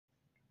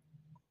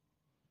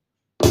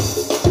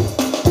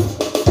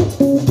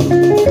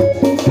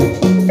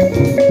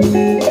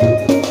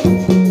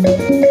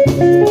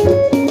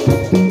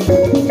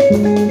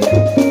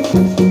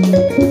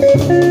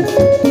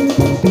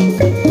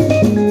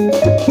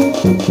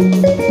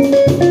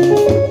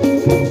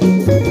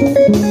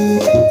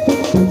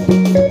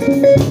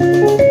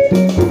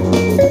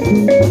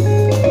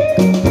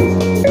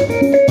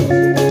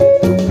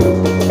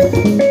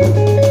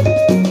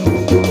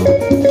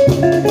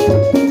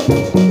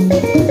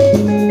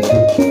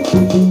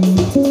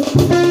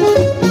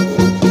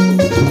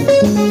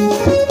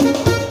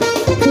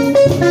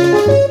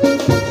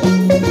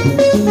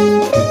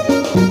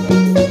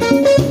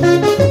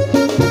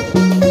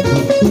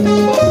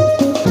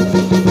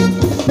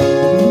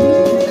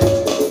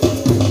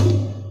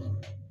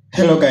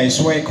guys,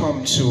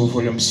 welcome to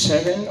volume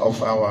 7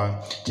 of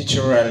our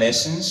tutorial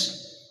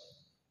lessons.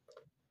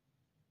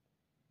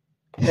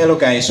 Hello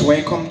guys,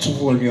 welcome to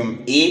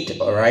volume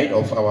 8, alright,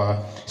 of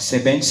our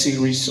 7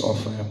 series of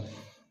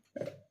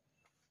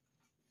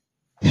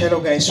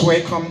hello guys,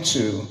 welcome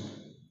to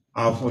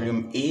our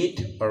volume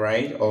 8,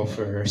 alright, of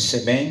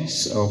 7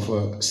 series of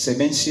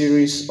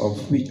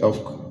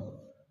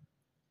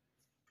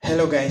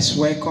hello guys,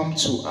 welcome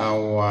to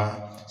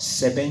our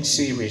 7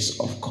 series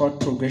of chord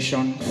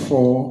progression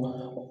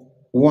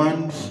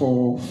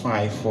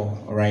 4-1-4-5-4.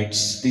 All right,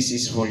 this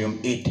is volume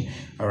 8.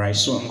 All right,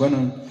 so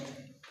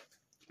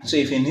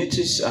if you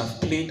notice,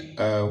 I've played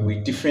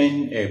with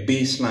different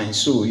bass lines,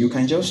 so you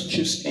can just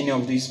choose any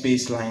of these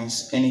bass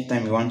lines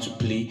anytime you want to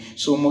play.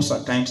 So most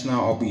of the times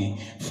now I'll be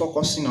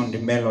focusing on the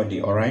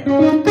melody. All right,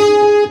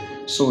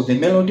 so the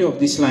melody of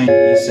this line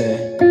is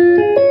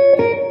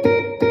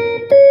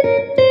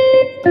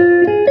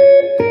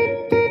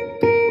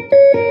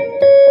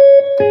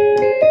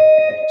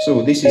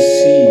so this is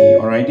C,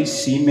 alright, this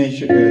is C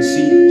major,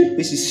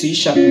 this is C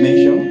sharp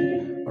major,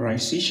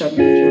 alright, C sharp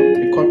major,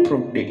 the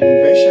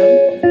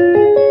inversion,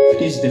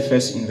 this is the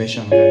first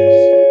inversion,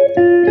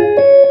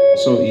 guys.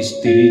 So it's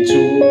 3,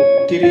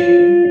 2,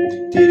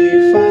 3,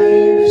 3,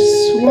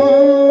 5,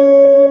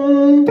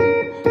 1,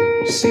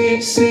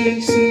 6,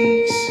 6, 6.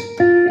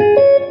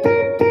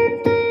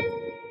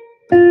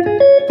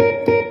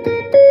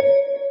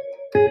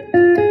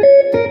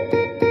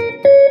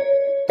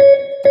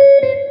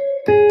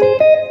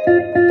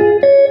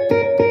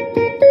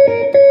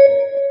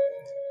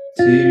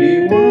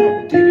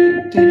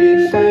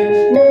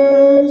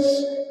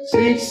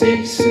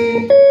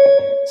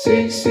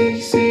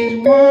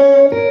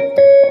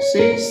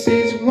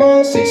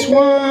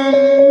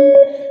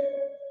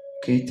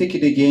 Okay, take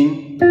it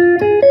again.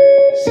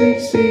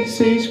 6, 6,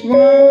 6,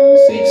 1,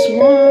 6,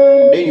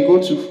 1. Then you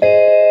go to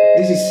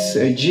this is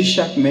a G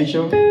sharp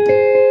major.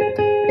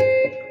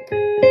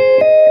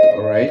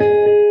 All right.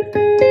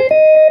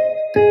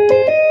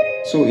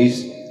 So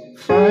it's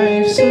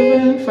 5,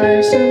 7,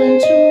 5, 7,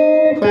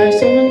 2, 5,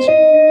 7, 2,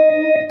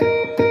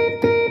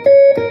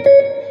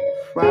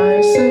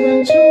 5,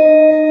 7,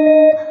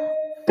 2,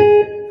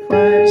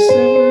 5,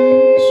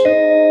 7,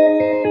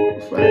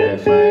 2,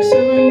 5, 5,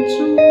 7,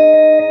 2.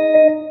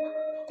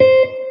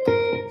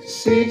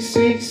 6,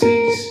 6,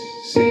 6,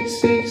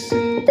 6, 6,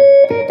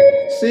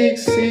 6,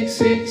 6, 6,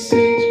 6,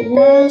 6,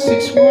 1,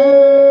 6, 1.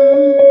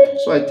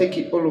 So I take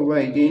it all over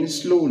again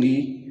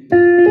slowly.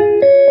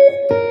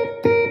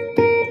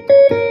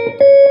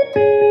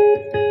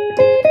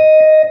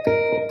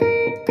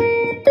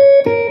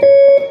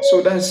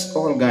 So that's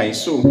all,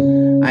 guys. So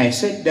I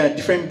said there are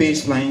different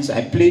bass lines.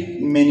 I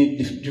played many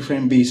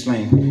different bass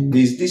lines.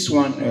 There's this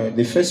one.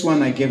 The first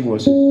one I gave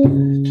was.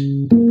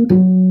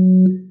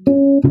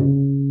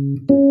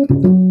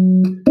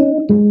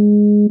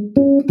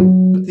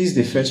 This is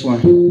the first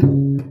one.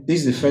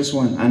 This is the first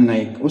one, and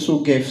I also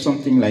gave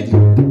something like.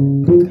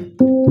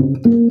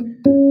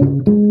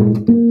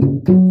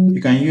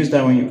 You can use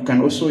that one. You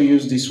can also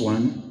use this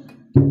one.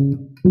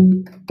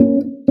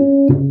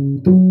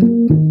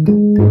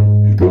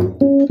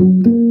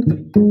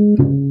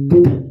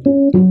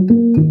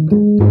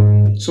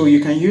 So you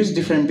can use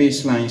different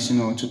bass lines,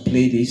 to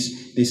play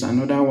this. There's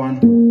another one.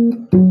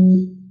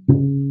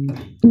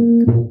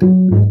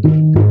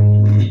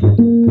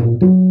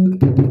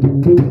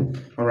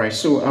 Alright,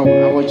 so I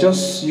was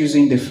just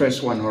using the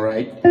first one,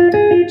 alright?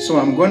 So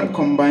I'm going to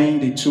combine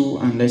the two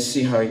and let's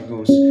see how it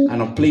goes.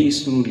 And I'll play it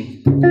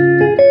slowly.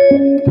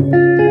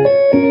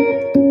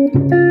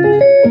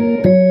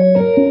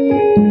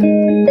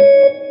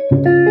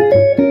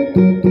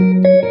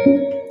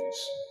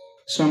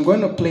 So I'm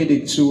going to play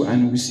the two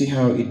and we'll see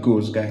how it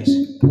goes, guys.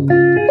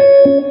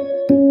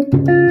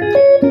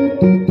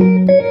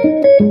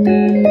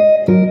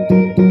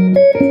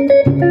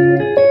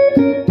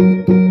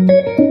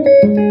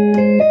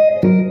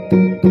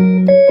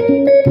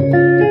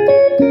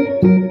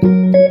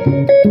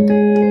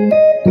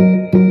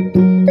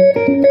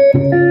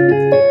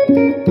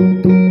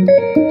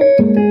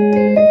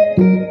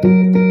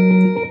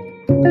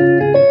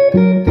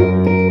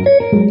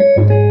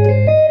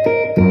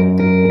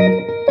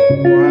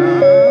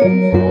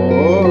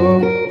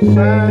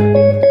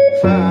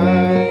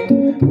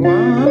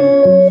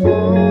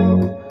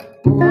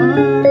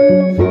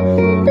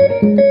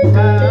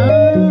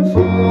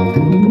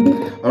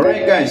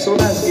 Alright guys, so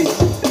that's it.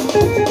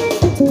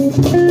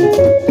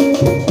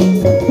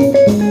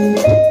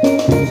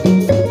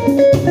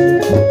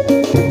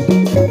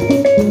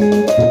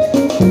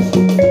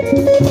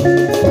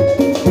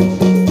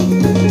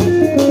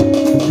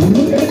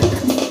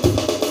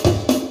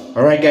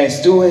 Alright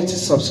guys, do wait to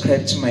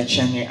subscribe to my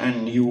channel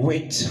and you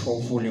wait for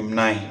volume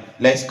 9.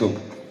 Let's go.